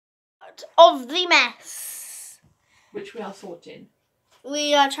out of the mess. Which we are sorting.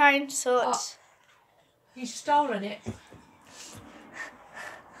 We are trying to sort. Oh, he's stolen it.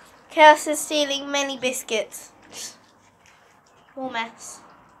 Chaos is stealing many biscuits. More mess.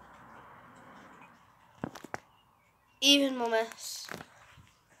 Even more mess.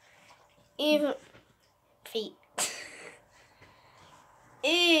 Even feet.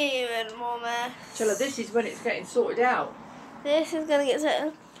 Even more mess. So look, this is when it's getting sorted out. This is gonna get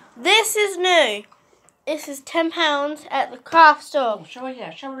set. This is new. This is £10 at the craft store. Oh, show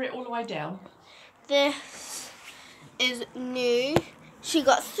her it all the way down. This is new. She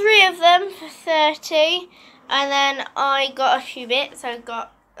got 3 of them for 30, and then I got a few bits. I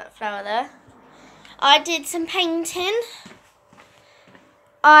got that flower there. I did some painting.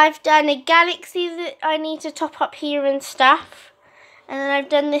 I've done a galaxy that I need to top up here and stuff. And then I've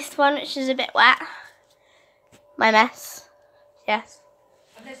done this one, which is a bit wet. My mess. Yes.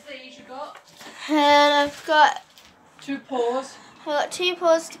 And there's these you got? And I've got 2 paws. I've got 2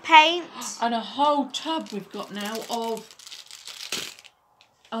 paws to paint. And a whole tub we've got now of...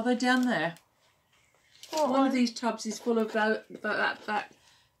 Are they down there? One of these tubs is full of that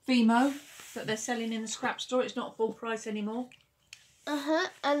Fimo that they're selling in the scrap store. It's not full price anymore.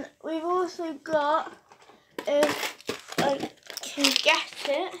 And we've also got, if I can get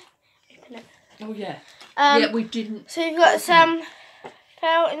it, open it. Oh yeah. Yeah, we didn't. So we've got some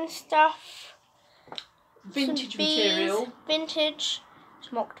felt and stuff. Vintage some bees, material. Vintage.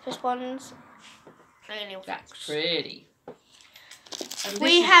 Some octopus ones. That's pretty.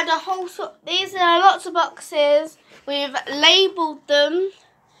 We had a whole sort. These are lots of boxes. We've labelled them.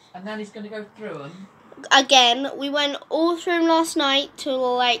 And then he's going to go through them. Again, we went all through them last night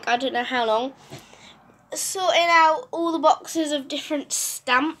till like I don't know how long, sorting out all the boxes of different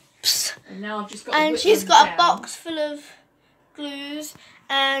stamps. And now I've just got. And she's got a box full of glues,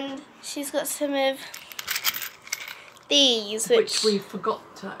 and she's got some of these, which we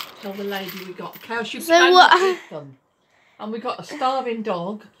forgot to tell the lady we got. Cows, you so cannot eat them. And we got a starving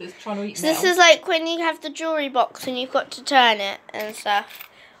dog that's trying to eat. So this is like when you have the jewellery box and you've got to turn it and stuff.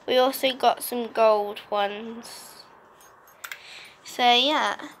 We also got some gold ones. So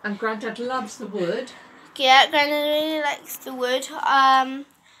yeah. And Grandad loves the wood. Yeah, Grandad really likes the wood.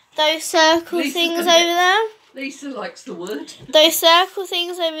 Those circle things over there. Lisa likes the wood. Those circle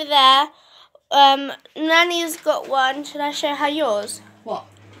things over there. Nanny's got one. Should I show her yours? What?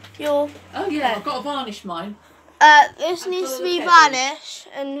 Your. Oh yeah, I've got to varnish mine. This needs to be varnished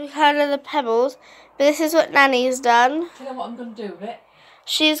and kind of the pebbles. But this is what Nanny's done. Do you know what I'm going to do with it?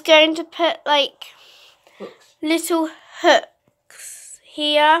 She's going to put like hooks. Little hooks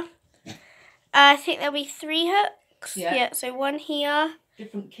here. I think there'll be 3 hooks. Yeah, so 1 here.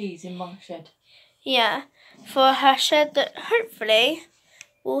 Different keys in one shed. Yeah, for her shed that hopefully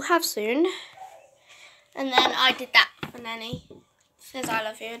we'll have soon. And then I did that for Nanny. It says I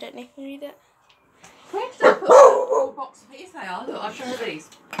love you. I don't know if you can read it. Where did I put the box of these? They are. Look, I'll show her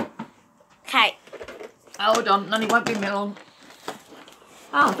these. Okay. Hold on, Nanny won't be me long.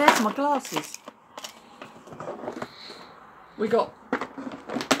 Ah, there's my glasses. We got...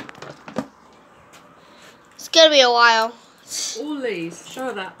 It's going to be a while. all these. Show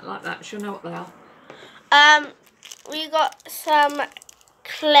her that, like that. She'll know what they are. We got some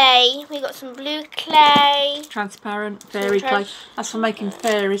clay. We got some blue clay. Transparent fairy clay. That's for making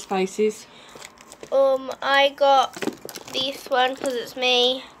fairies' faces. I got this one because it's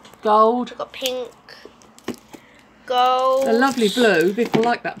me. Gold. I got pink. Gold. A lovely blue. People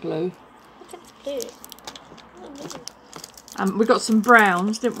like that blue. Look at the blue. We got some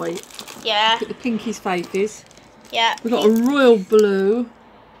browns, didn't we? Yeah. Look at the pinkies' faces. Yeah. We got a royal blue.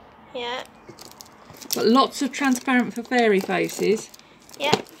 Yeah. Got lots of transparent for fairy faces.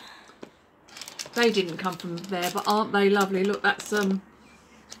 Yeah. They didn't come from there, but aren't they lovely? Look, that's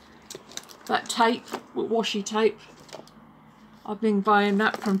that tape, washi tape. I've been buying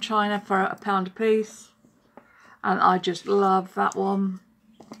that from China for £1 a piece, and I just love that one.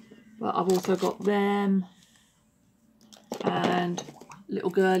 But I've also got them and little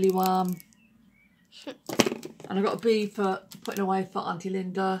girly one, and I got a bee for putting away for Auntie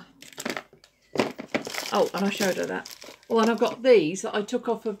Linda. Oh, and I showed her that. Oh, and I've got these that I took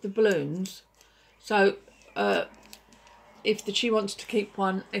off of the balloons. So if she wants to keep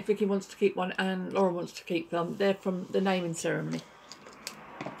one, if Vicky wants to keep one, and Laura wants to keep them, they're from the naming ceremony.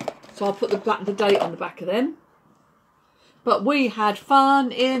 So I'll put the date on the back of them. But we had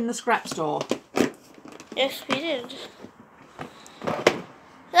fun in the scrap store. Yes, we did.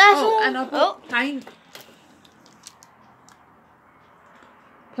 And I bought paint.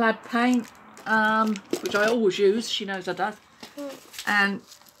 Plaid paint, which I always use. She knows I do. And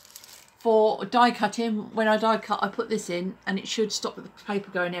for die cutting, when I die cut, I put this in, and it should stop the paper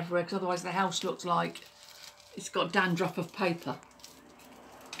going everywhere, because otherwise the house looks like it's got dandruff of paper.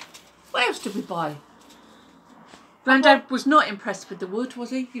 What else did we buy? Grandad was not impressed with the wood, was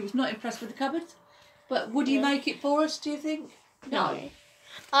he? He was not impressed with the cupboard. But would he make it for us, do you think? No.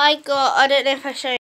 I don't know if I showed